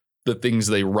of the things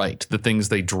they write, the things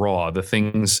they draw, the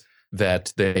things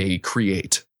that they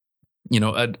create.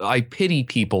 I pity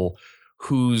people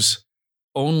whose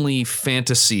only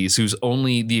fantasies, whose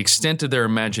only the extent of their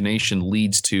imagination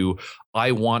leads to,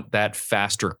 I want that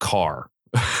faster car.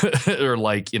 Or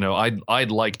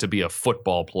I'd like to be a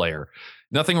football player.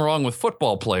 Nothing wrong with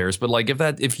football players, but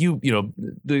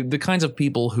the kinds of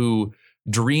people who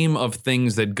dream of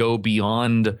things that go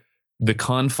beyond the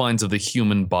confines of the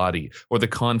human body or the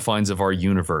confines of our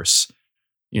universe,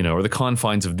 or the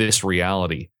confines of this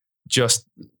reality, just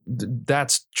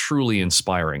that's truly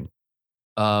inspiring.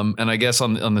 And I guess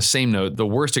on the same note, the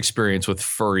worst experience with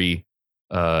furry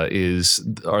are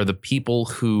the people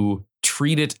who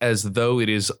treat it as though it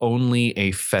is only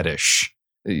a fetish.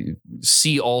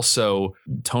 See also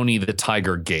Tony the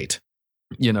Tiger Gate.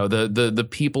 The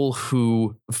people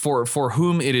who for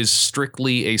whom it is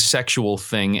strictly a sexual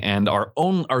thing and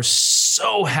are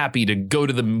so happy to go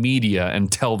to the media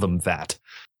and tell them that.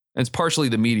 And it's partially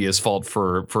the media's fault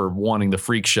for wanting the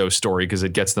freak show story because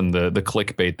it gets them the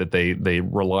clickbait that they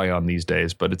rely on these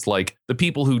days. But it's like the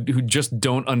people who just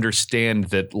don't understand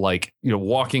that,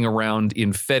 walking around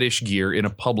in fetish gear in a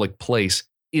public place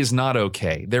is not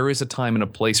okay. There is a time and a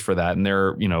place for that.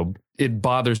 And it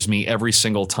bothers me every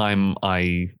single time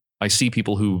I see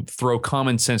people who throw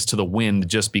common sense to the wind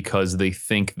just because they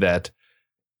think that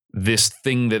this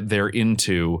thing that they're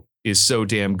into is so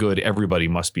damn good, everybody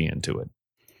must be into it.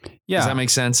 Yeah. Does that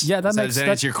make sense? Yeah, does that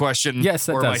answer your question? Yes,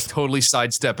 that or does. Am I totally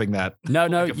sidestepping that?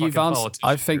 No, you've answered.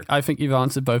 I think you've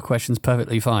answered both questions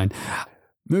perfectly fine.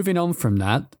 Moving on from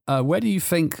that, where do you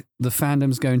think the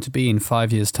fandom's going to be in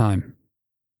 5 years' time?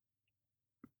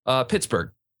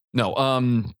 Pittsburgh. No.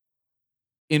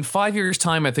 In 5 years'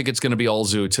 time, I think it's going to be all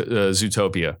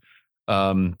Zootopia.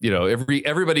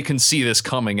 Everybody can see this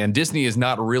coming, and Disney is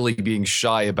not really being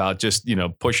shy about just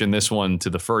pushing this one to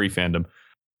the furry fandom.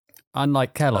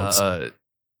 Unlike Kellogg's.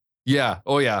 Yeah.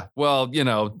 Oh, yeah. Well,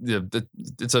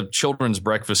 it's a children's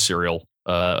breakfast cereal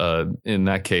in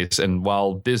that case. And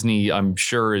while Disney, I'm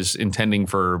sure, is intending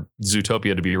for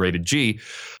Zootopia to be rated G,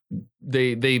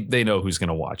 they know who's going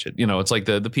to watch it. It's like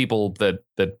the people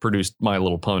that produced My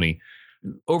Little Pony.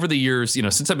 Over the years,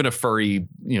 since I've been a furry,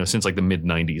 since like the mid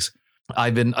 90s,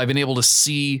 I've been able to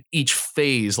see each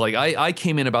phase. Like I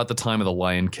came in about the time of The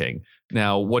Lion King.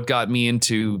 Now, what got me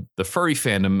into the furry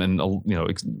fandom and,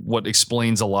 what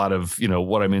explains a lot of,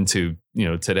 what I'm into,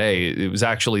 today, it was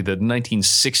actually the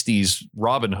 1960s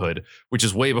Robin Hood, which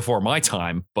is way before my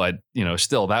time. But,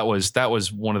 still, that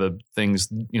was one of the things,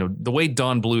 the way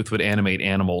Don Bluth would animate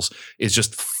animals is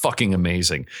just fucking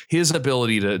amazing. His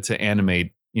ability to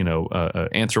animate,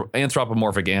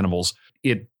 anthropomorphic animals,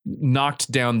 it knocked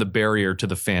down the barrier to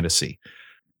the fantasy.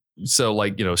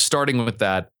 So starting with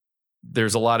that,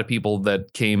 there's a lot of people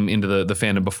that came into the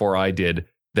fandom before I did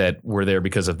that were there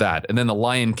because of that. And then The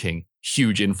Lion King,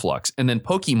 huge influx. And then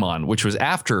Pokemon, which was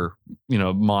after,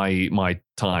 my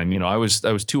time, I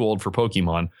was too old for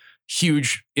Pokemon,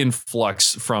 huge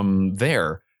influx from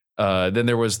there. Then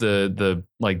there was the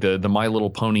My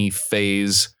Little Pony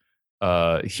phase.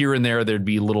 Here and there, there'd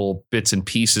be little bits and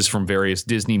pieces from various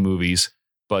Disney movies,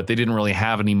 but they didn't really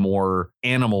have any more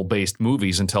animal-based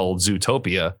movies until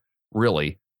Zootopia,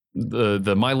 really.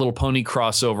 The My Little Pony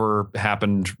crossover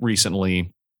happened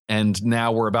recently, and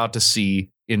now we're about to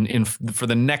see in for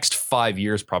the next 5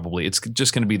 years, probably, it's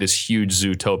just going to be this huge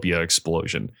Zootopia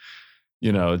explosion.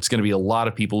 It's going to be a lot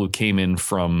of people who came in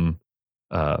from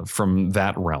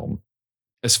that realm.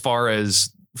 As far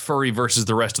as furry versus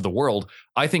the rest of the world,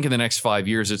 I think in the next 5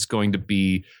 years, it's going to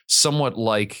be somewhat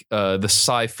like the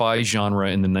sci-fi genre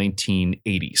in the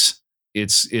 1980s.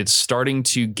 It's starting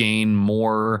to gain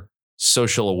more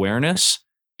social awareness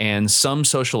and some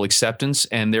social acceptance,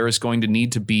 and there is going to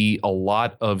need to be a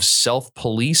lot of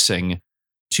self-policing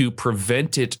to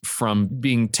prevent it from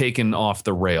being taken off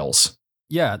the rails.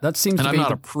 Yeah, that seems and to I'm be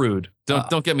not a prude.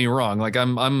 Don't get me wrong. Like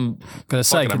I'm gonna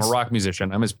say, I'm a rock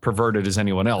musician. I'm as perverted as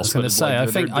anyone else. I was going to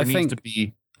say,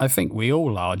 I think we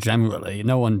all are generally.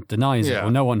 No one denies it,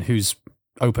 or no one who's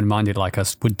open-minded like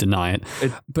us would deny it.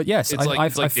 But yes, it's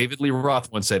like David Lee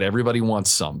Roth once said, everybody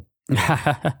wants some.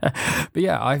 But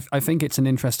yeah, I think it's an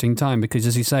interesting time because,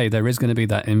 as you say, there is going to be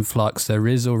that influx. There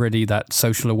is already that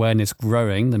social awareness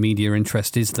growing. The media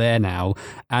interest is there now,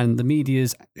 and the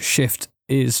media's shift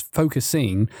is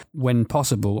focusing, when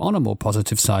possible, on a more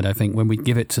positive side. I think when we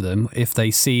give it to them, if they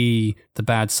see the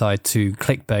bad side to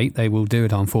clickbait, they will do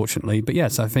it, unfortunately. But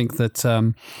yes, I think that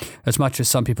as much as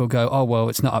some people go, oh, well,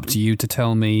 it's not up to you to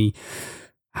tell me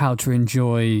how to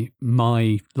enjoy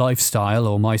my lifestyle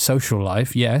or my social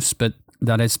life. Yes, but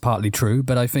that is partly true.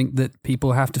 But I think that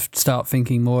people have to start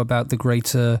thinking more about the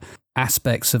greater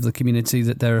aspects of the community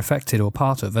that they're affected or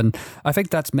part of. And I think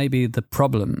that's maybe the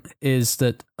problem, is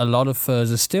that a lot of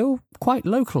furs are still quite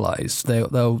localized.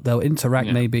 They'll interact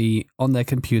maybe on their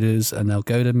computers, and they'll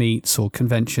go to meets or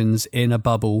conventions in a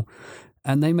bubble,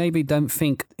 and they maybe don't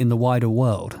think in the wider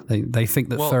world. They think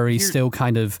that furry's still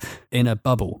kind of in a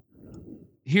bubble.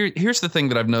 Here's the thing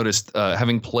that I've noticed,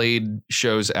 having played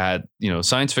shows at,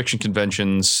 science fiction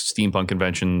conventions, steampunk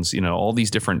conventions, all these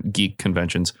different geek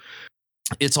conventions.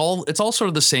 It's all sort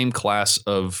of the same class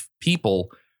of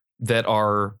people that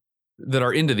are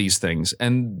into these things.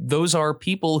 And those are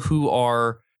people who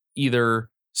are either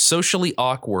socially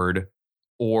awkward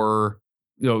or,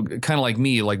 kind of like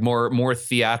me, like more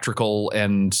theatrical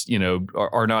and,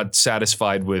 are not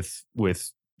satisfied with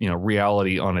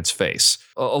reality on its face.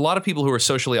 A lot of people who are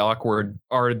socially awkward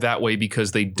are that way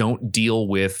because they don't deal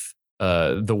with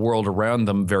the world around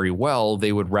them very well.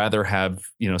 They would rather have,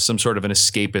 some sort of an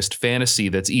escapist fantasy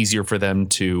that's easier for them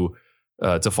to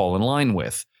fall in line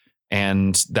with.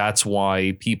 And that's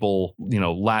why people,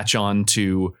 latch on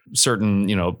to certain,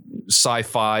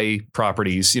 sci-fi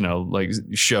properties, like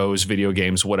shows, video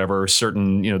games, whatever,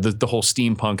 certain, the whole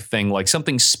steampunk thing, like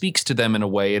something speaks to them in a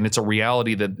way, and it's a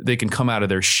reality that they can come out of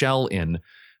their shell in.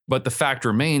 But the fact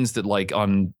remains that, like,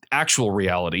 on actual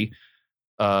reality,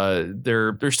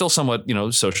 they're still somewhat,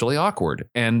 socially awkward.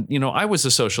 And, I was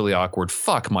a socially awkward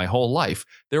fuck my whole life.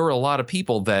 There were a lot of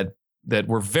people that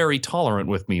were very tolerant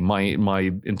with me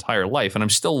my entire life. And I'm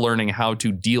still learning how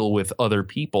to deal with other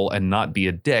people and not be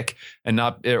a dick, and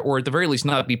or at the very least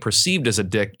not be perceived as a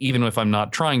dick, even if I'm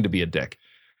not trying to be a dick.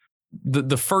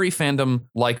 The furry fandom,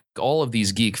 like all of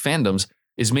these geek fandoms,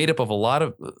 is made up of a lot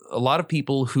of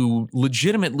people who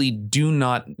legitimately do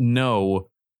not know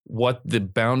what the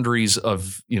boundaries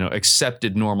of,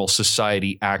 accepted normal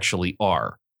society actually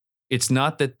are. It's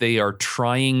not that they are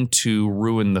trying to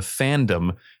ruin the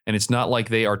fandom, and it's not like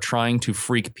they are trying to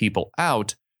freak people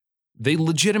out. They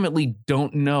legitimately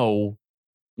don't know,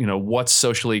 what's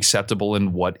socially acceptable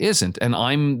and what isn't. And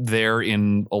I'm there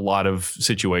in a lot of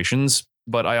situations,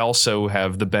 but I also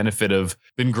have the benefit of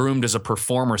been groomed as a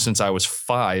performer since I was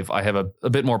 5. I have a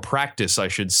bit more practice, I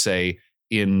should say,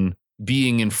 in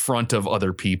being in front of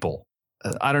other people.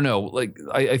 I don't know. Like,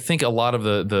 I think a lot of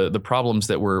the problems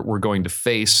that we're going to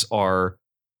face are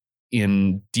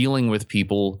in dealing with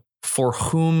people for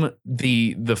whom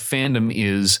the fandom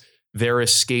is their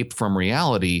escape from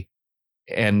reality,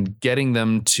 and getting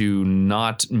them to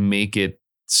not make it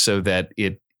so that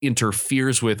it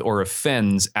interferes with or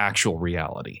offends actual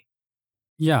reality.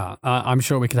 Yeah, I'm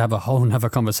sure we could have a whole nother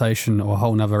conversation or a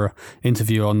whole nother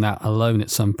interview on that alone at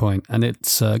some point. And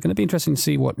it's going to be interesting to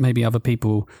see what maybe other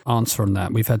people answer on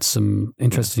that. We've had some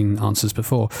interesting answers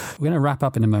before. We're going to wrap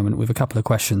up in a moment with a couple of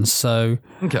questions. So,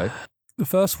 okay. The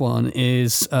first one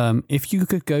is, if you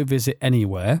could go visit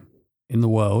anywhere in the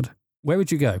world, where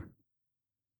would you go?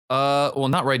 Well,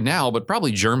 not right now, but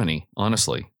probably Germany,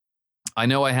 honestly. I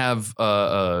know I have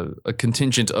a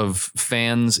contingent of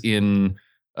fans in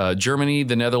Germany,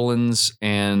 the Netherlands,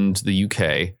 and the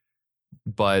UK,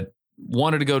 but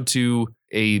wanted to go to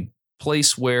a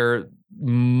place where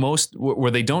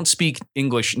they don't speak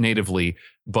English natively,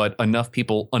 but enough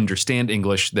people understand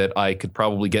English that I could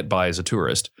probably get by as a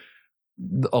tourist.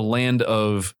 A land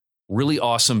of really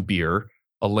awesome beer,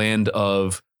 a land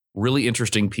of really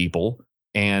interesting people,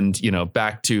 and,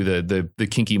 back to the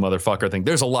kinky motherfucker thing.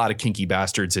 There's a lot of kinky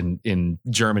bastards in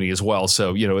Germany as well.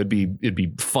 So, it'd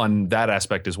be fun, that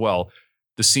aspect as well.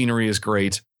 The scenery is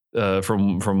great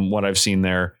from what I've seen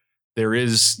there. There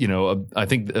is, I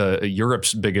think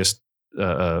Europe's biggest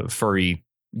furry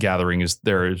gathering is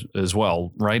there as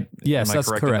well, right? Yes, that's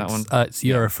correct. That it's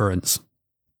Eurofurence.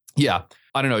 Yeah.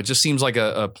 I don't know. It just seems like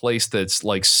a place that's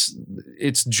like,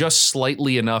 it's just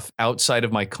slightly enough outside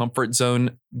of my comfort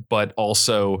zone, but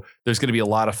also there's going to be a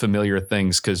lot of familiar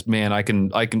things. Cause man,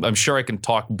 I'm sure I can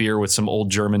talk beer with some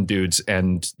old German dudes,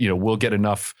 and, we'll get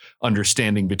enough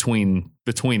understanding between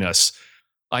us.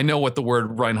 I know what the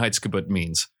word Reinheitsgebot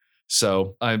means.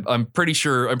 So I'm pretty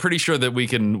sure that we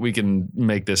can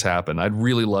make this happen. I'd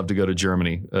really love to go to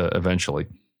Germany eventually.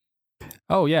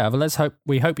 Oh yeah, well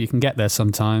we hope you can get there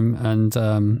sometime. And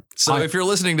so if you're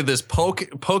listening to this, poke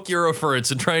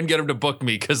Eurofurence and try and get him to book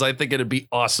me, because I think it'd be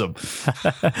awesome.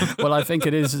 Well, I think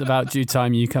it is about due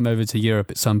time you come over to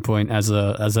Europe at some point as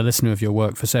a listener of your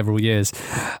work for several years.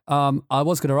 I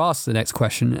was going to ask the next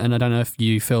question, and I don't know if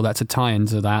you feel that's a tie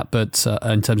into that, but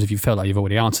in terms of you feel like you've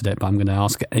already answered it, but I'm going to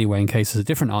ask it anyway in case there's a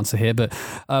different answer here. But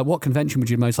what convention would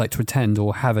you most like to attend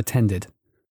or have attended?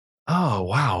 Oh,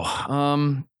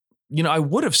 wow. I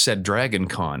would have said Dragon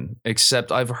Con,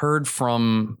 except I've heard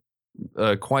from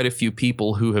quite a few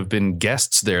people who have been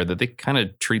guests there that they kind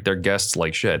of treat their guests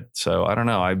like shit. So I don't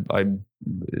know.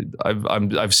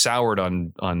 I've soured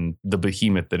on the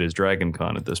behemoth that is Dragon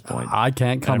Con at this point. I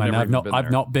can't comment.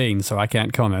 I've not been, so I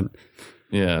can't comment.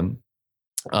 Yeah.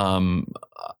 I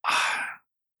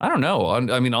don't know.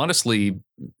 I mean, honestly,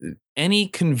 any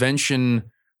convention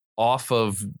off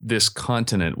of this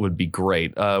continent would be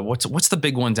great. What's the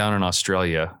big one down in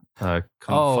Australia?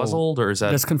 Confuzzled, or is that?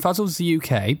 There's Confuzzled's the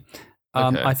UK.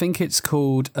 Okay. I think it's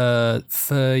called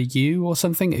Fur U or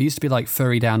something. It used to be like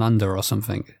Furry Down Under or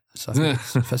something. So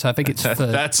I think it's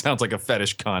that sounds like a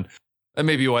fetish con. That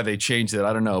may be why they changed it.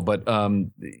 I don't know, but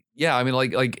yeah, I mean,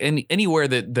 like anywhere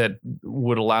that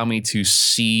would allow me to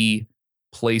see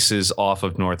places off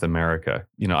of North America.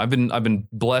 I've been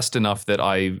blessed enough that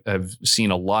I have seen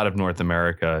a lot of North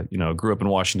America. Grew up in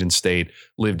Washington State,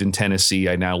 lived in Tennessee.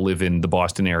 I now live in the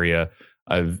Boston area.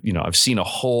 I've seen a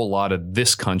whole lot of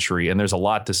this country, and there's a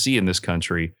lot to see in this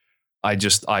country.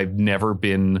 I've never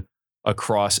been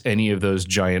across any of those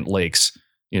giant lakes,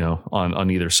 on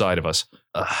either side of us.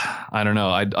 I don't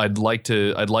know. I'd like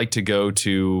to go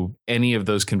to any of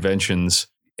those conventions.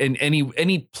 And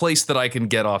any place that I can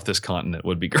get off this continent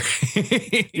would be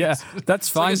great. Yeah, that's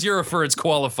fine. As Eurofurence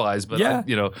qualifies, but yeah.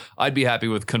 I'd be happy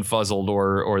with Confuzzled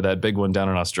or that big one down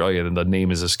in Australia, and the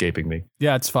name is escaping me.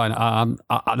 Yeah, it's fine.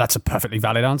 That's a perfectly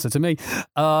valid answer to me.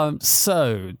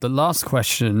 So the last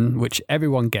question, which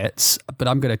everyone gets, but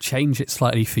I'm going to change it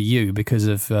slightly for you because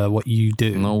of what you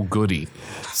do. No goody.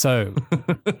 So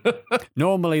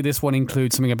normally this one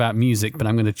includes something about music, but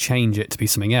I'm going to change it to be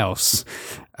something else.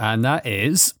 And that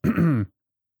is,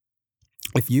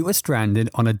 if you were stranded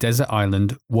on a desert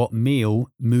island, what meal,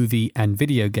 movie, and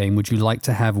video game would you like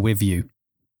to have with you?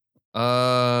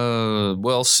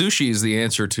 Well, sushi is the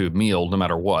answer to meal, no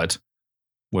matter what.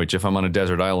 Which, if I'm on a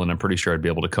desert island, I'm pretty sure I'd be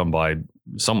able to come by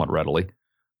somewhat readily.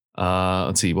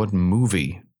 Let's see, what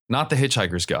movie? Not The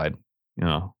Hitchhiker's Guide.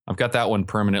 I've got that one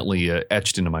permanently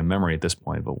etched into my memory at this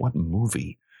point. But what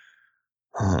movie?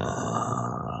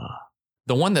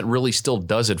 The one that really still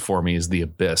does it for me is The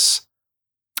Abyss.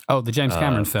 Oh, the James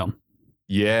Cameron film.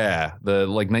 Yeah, the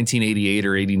 1988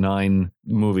 or 89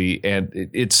 movie, and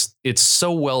it's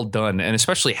so well done, and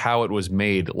especially how it was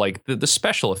made. Like the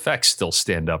special effects still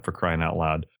stand up, for crying out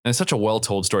loud. And it's such a well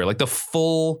told story. Like the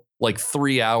full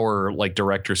 3 hour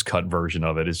director's cut version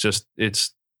of it is just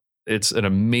it's an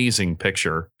amazing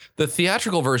picture. The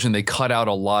theatrical version, they cut out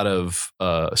a lot of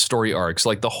story arcs,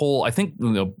 like the whole, I think,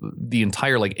 the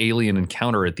entire alien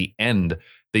encounter at the end.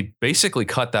 They basically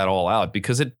cut that all out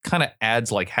because it kind of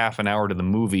adds half an hour to the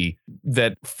movie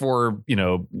that for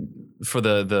the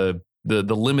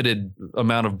limited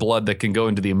amount of blood that can go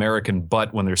into the American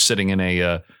butt when they're sitting in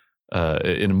a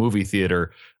movie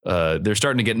theater, they're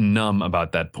starting to get numb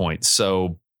about that point.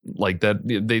 So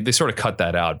that they sort of cut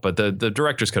that out, but the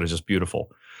director's cut is just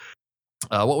beautiful.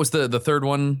 What was the third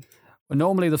one? Well,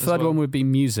 normally the third one would be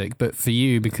music, but for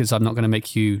you, because I'm not going to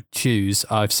make you choose,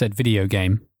 I've said video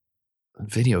game.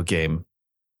 Video game.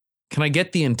 Can I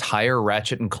get the entire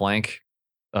Ratchet and Clank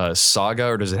saga,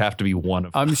 or does it have to be one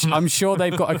of them? I'm sure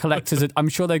they've got a collector's. I'm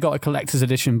sure they got a collector's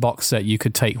edition box set you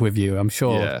could take with you. I'm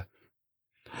sure. Yeah.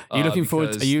 Are you looking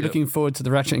forward? Are you looking forward to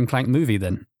the Ratchet and Clank movie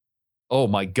then? Oh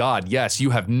my God, yes, you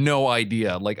have no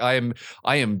idea. I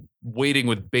am waiting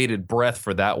with bated breath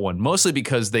for that one, mostly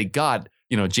because they got,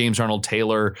 James Arnold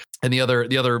Taylor and the other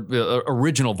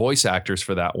original voice actors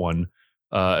for that one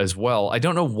as well. I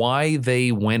don't know why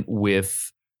they went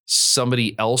with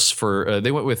somebody else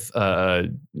they went with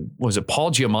was it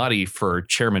Paul Giamatti for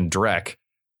Chairman Drek?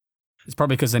 It's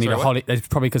probably because they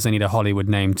need a Hollywood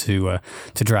name to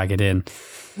drag it in.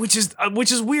 Which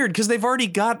is weird because they've already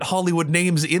got Hollywood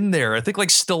names in there. I think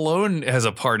Stallone has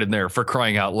a part in there, for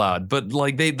crying out loud. But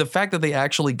the fact that they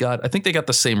actually got, I think they got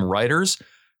the same writers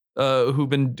who'd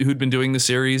been doing the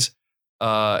series,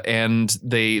 and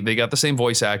they got the same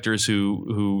voice actors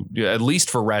who at least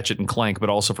for Ratchet and Clank, but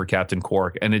also for Captain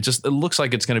Quark. And it looks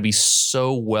like it's going to be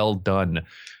so well done.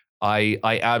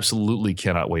 I absolutely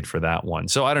cannot wait for that one.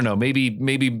 So I don't know, maybe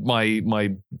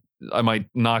my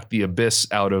knock the Abyss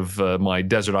out of my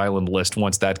desert island list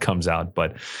once that comes out.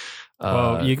 But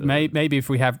well, maybe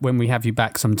when we have you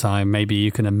back sometime, maybe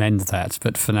you can amend that.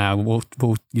 But for now,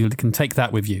 you can take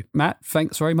that with you. Matt,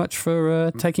 thanks very much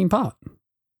for taking part.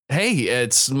 Hey,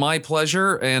 it's my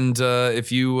pleasure. And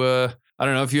if you, I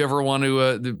don't know, if you ever want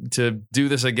to do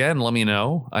this again, let me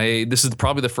know. This is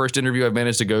probably the first interview I've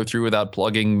managed to go through without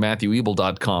plugging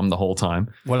MatthewEble.com the whole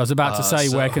time. Well, I was about to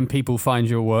say, where can people find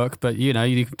your work? But,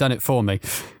 you've done it for me.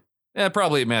 Yeah,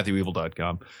 probably at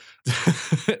MatthewEble.com.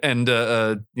 And,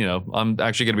 I'm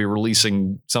actually going to be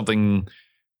releasing something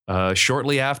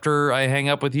shortly after I hang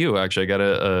up with you. Actually, I got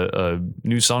a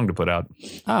new song to put out.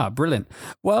 Ah, brilliant.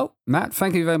 Well, Matt,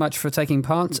 thank you very much for taking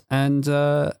part. And,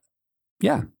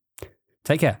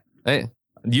 take care. Hey,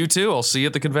 you too. I'll see you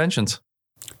at the conventions.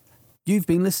 You've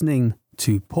been listening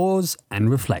to Pause and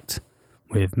Reflect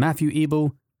with Matthew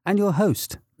Ebel and your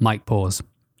host, Mike Pause.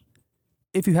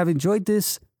 If you have enjoyed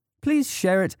this, please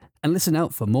share it and listen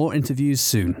out for more interviews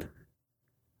soon.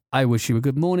 I wish you a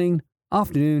good morning,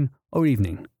 afternoon, or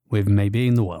evening with Maybe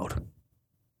in the World.